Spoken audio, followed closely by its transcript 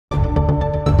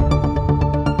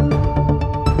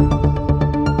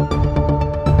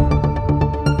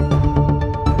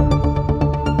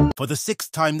For the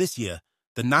sixth time this year,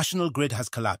 the national grid has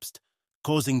collapsed,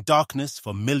 causing darkness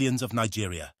for millions of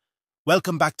Nigeria.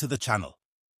 Welcome back to the channel.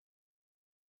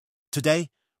 Today,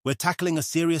 we're tackling a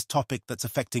serious topic that's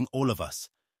affecting all of us,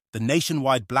 the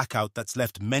nationwide blackout that's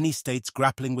left many states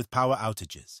grappling with power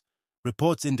outages.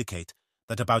 Reports indicate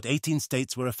that about 18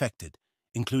 states were affected,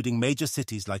 including major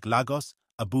cities like Lagos,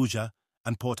 Abuja,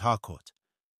 and Port Harcourt.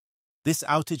 This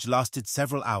outage lasted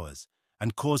several hours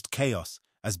and caused chaos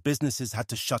as businesses had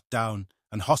to shut down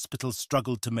and hospitals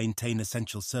struggled to maintain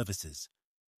essential services.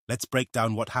 Let's break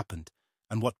down what happened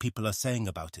and what people are saying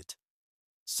about it.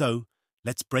 So,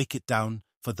 let's break it down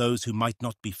for those who might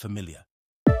not be familiar.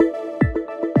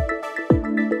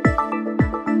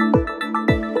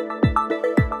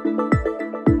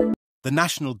 The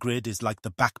national grid is like the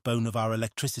backbone of our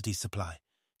electricity supply,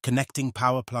 connecting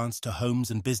power plants to homes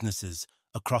and businesses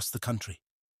across the country.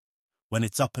 When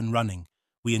it's up and running,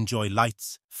 we enjoy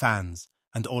lights, fans,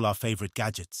 and all our favorite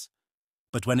gadgets.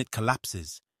 But when it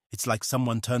collapses, it's like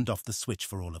someone turned off the switch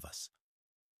for all of us.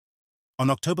 On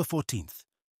October 14th,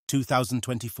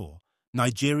 2024,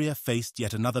 Nigeria faced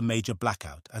yet another major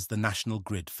blackout as the national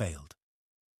grid failed.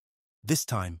 This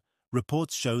time,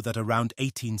 reports show that around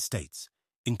 18 states,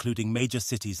 including major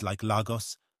cities like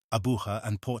Lagos, Abuja,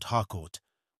 and Port Harcourt,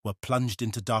 were plunged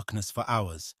into darkness for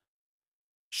hours.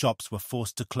 Shops were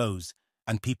forced to close,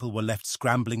 and people were left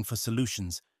scrambling for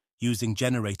solutions, using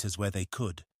generators where they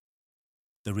could.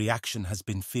 The reaction has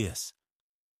been fierce.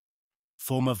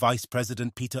 Former Vice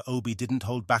President Peter Obi didn't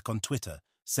hold back on Twitter,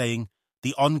 saying,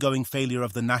 "The ongoing failure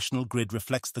of the national grid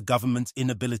reflects the government's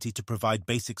inability to provide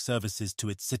basic services to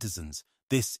its citizens.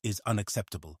 This is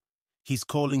unacceptable." He's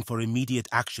calling for immediate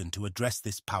action to address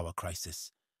this power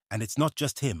crisis. And it's not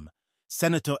just him.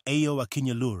 Senator Ayo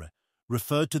Akinlolure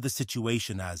referred to the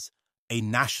situation as a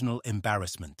national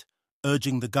embarrassment,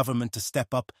 urging the government to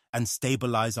step up and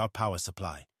stabilize our power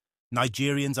supply.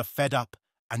 Nigerians are fed up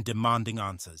and demanding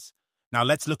answers. Now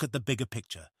let's look at the bigger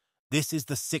picture. This is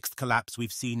the sixth collapse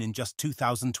we've seen in just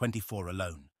 2024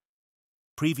 alone.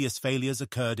 Previous failures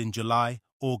occurred in July,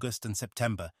 August, and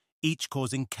September, each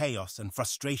causing chaos and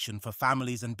frustration for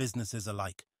families and businesses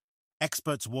alike.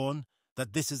 Experts warn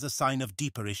that this is a sign of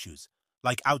deeper issues,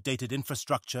 like outdated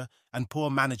infrastructure and poor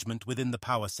management within the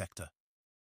power sector.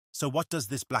 So what does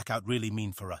this blackout really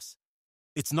mean for us?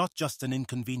 It's not just an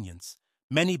inconvenience.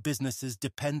 Many businesses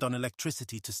depend on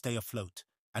electricity to stay afloat,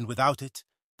 and without it,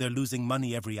 they're losing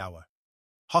money every hour.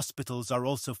 Hospitals are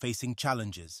also facing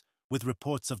challenges, with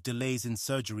reports of delays in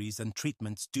surgeries and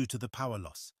treatments due to the power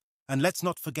loss. And let's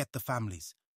not forget the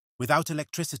families. Without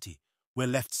electricity, we're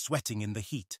left sweating in the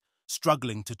heat,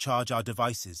 struggling to charge our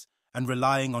devices, and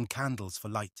relying on candles for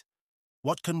light.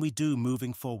 What can we do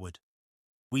moving forward?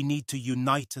 We need to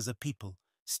unite as a people,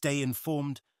 stay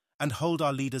informed, and hold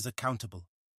our leaders accountable.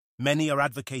 Many are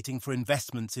advocating for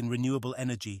investments in renewable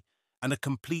energy and a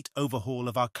complete overhaul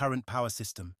of our current power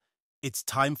system. It's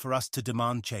time for us to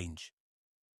demand change.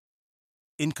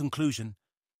 In conclusion,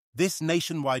 this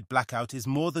nationwide blackout is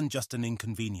more than just an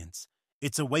inconvenience.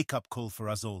 It's a wake-up call for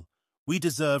us all. We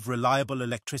deserve reliable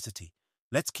electricity.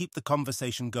 Let's keep the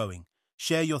conversation going.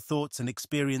 Share your thoughts and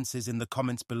experiences in the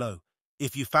comments below.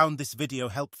 If you found this video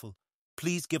helpful,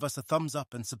 please give us a thumbs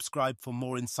up and subscribe for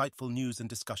more insightful news and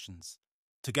discussions.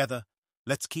 Together,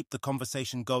 let's keep the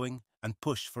conversation going and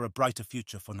push for a brighter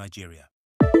future for Nigeria.